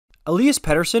Elias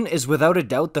Pettersson is without a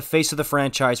doubt the face of the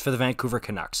franchise for the Vancouver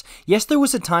Canucks. Yes, there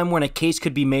was a time when a case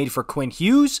could be made for Quinn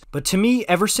Hughes, but to me,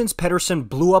 ever since Pettersson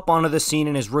blew up onto the scene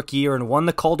in his rookie year and won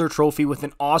the Calder Trophy with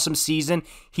an awesome season,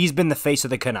 he's been the face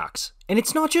of the Canucks. And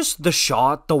it's not just the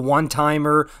shot, the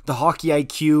one-timer, the hockey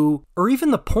IQ, or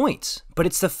even the points, but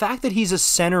it's the fact that he's a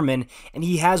centerman and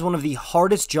he has one of the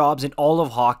hardest jobs in all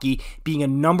of hockey, being a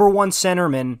 #1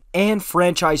 centerman and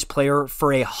franchise player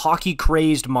for a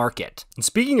hockey-crazed market. And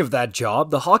speaking of that job,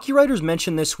 the hockey writers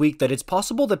mentioned this week that it's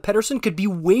possible that Pettersson could be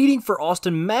waiting for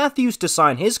Auston Matthews to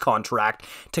sign his contract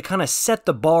to kind of set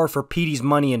the bar for Petey's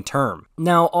money and term.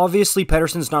 Now, obviously,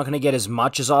 Pettersson's not going to get as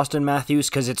much as Auston Matthews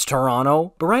because it's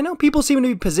Toronto, but right now people seem to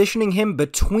be positioning him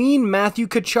between Matthew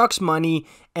Tkachuk's money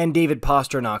and David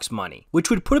Pastrnak's money, which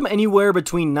would put him anywhere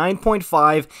between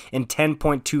 9.5 and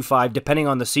 10.25 depending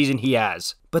on the season he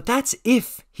has. But that's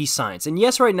if he signs. And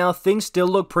yes, right now, things still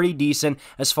look pretty decent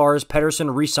as far as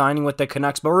Pettersson re-signing with the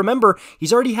Canucks. But remember,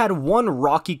 he's already had one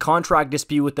rocky contract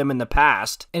dispute with them in the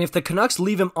past. And if the Canucks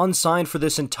leave him unsigned for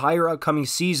this entire upcoming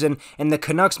season, and the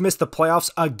Canucks miss the playoffs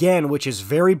again, which is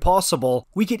very possible,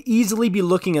 we could easily be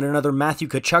looking at another Matthew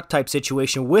Tkachuk type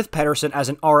situation with Pettersson as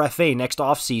an RFA next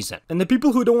offseason. And the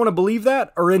people who don't want to believe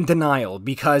that are in denial,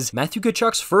 because Matthew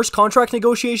Tkachuk's first contract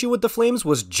negotiation with the Flames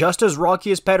was just as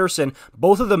rocky as Pettersson.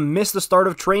 Both of them missed the start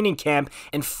of training camp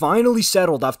and finally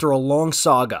settled after a long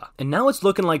saga. And now it's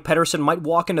looking like Pettersson might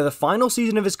walk into the final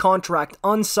season of his contract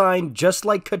unsigned just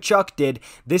like Tkachuk did.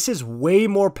 This is way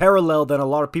more parallel than a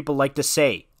lot of people like to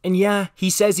say. And yeah,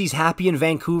 he says he's happy in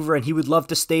Vancouver and he would love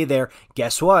to stay there.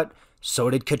 Guess what?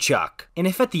 So did Tkachuk. And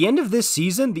if at the end of this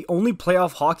season, the only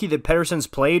playoff hockey that Pettersson's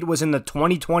played was in the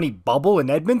 2020 bubble in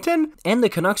Edmonton, and the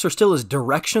Canucks are still as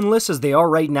directionless as they are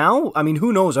right now, I mean,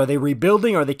 who knows? Are they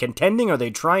rebuilding? Are they contending? Are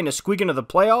they trying to squeak into the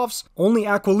playoffs? Only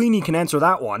Aquilini can answer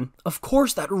that one. Of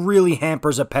course, that really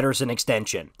hampers a Pettersson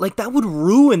extension. Like, that would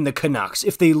ruin the Canucks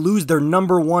if they lose their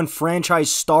 #1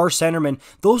 franchise star centerman.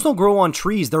 Those don't grow on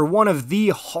trees. They're one of the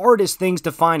hardest things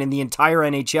to find in the entire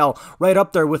NHL, right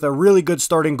up there with a really good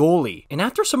starting goalie. And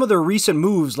after some of their recent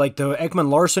moves like the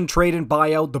Ekman-Larsson trade and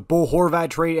buyout, the Bo Horvat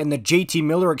trade, and the JT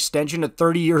Miller extension at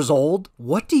 30 years old,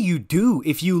 what do you do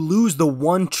if you lose the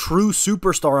one true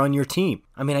superstar on your team?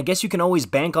 I mean, I guess you can always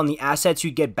bank on the assets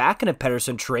you get back in a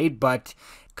Pettersson trade, but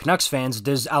Canucks fans,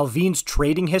 does Alvin's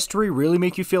trading history really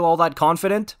make you feel all that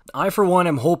confident? I, for one,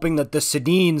 am hoping that the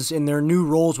Sedins in their new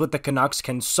roles with the Canucks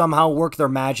can somehow work their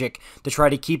magic to try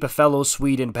to keep a fellow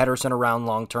Swede in Pettersson around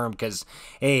long term, because,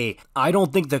 hey, I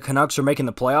don't think the Canucks are making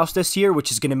the playoffs this year,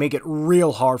 which is going to make it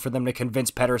real hard for them to convince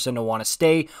Pettersson to want to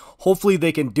stay. Hopefully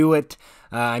they can do it.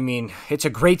 I mean, it's a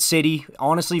great city.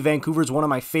 Honestly, Vancouver is one of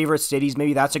my favorite cities.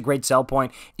 Maybe that's a great sell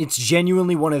point. It's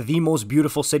genuinely one of the most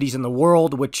beautiful cities in the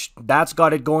world, which that's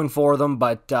got it going for them.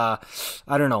 But I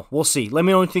don't know. We'll see. Let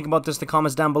me know what you think about this in the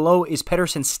comments down below. Is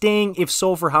Pettersson staying? If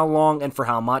so, for how long and for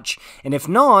how much? And if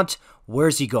not,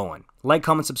 where's he going? Like,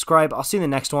 comment, subscribe. I'll see you in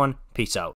the next one. Peace out.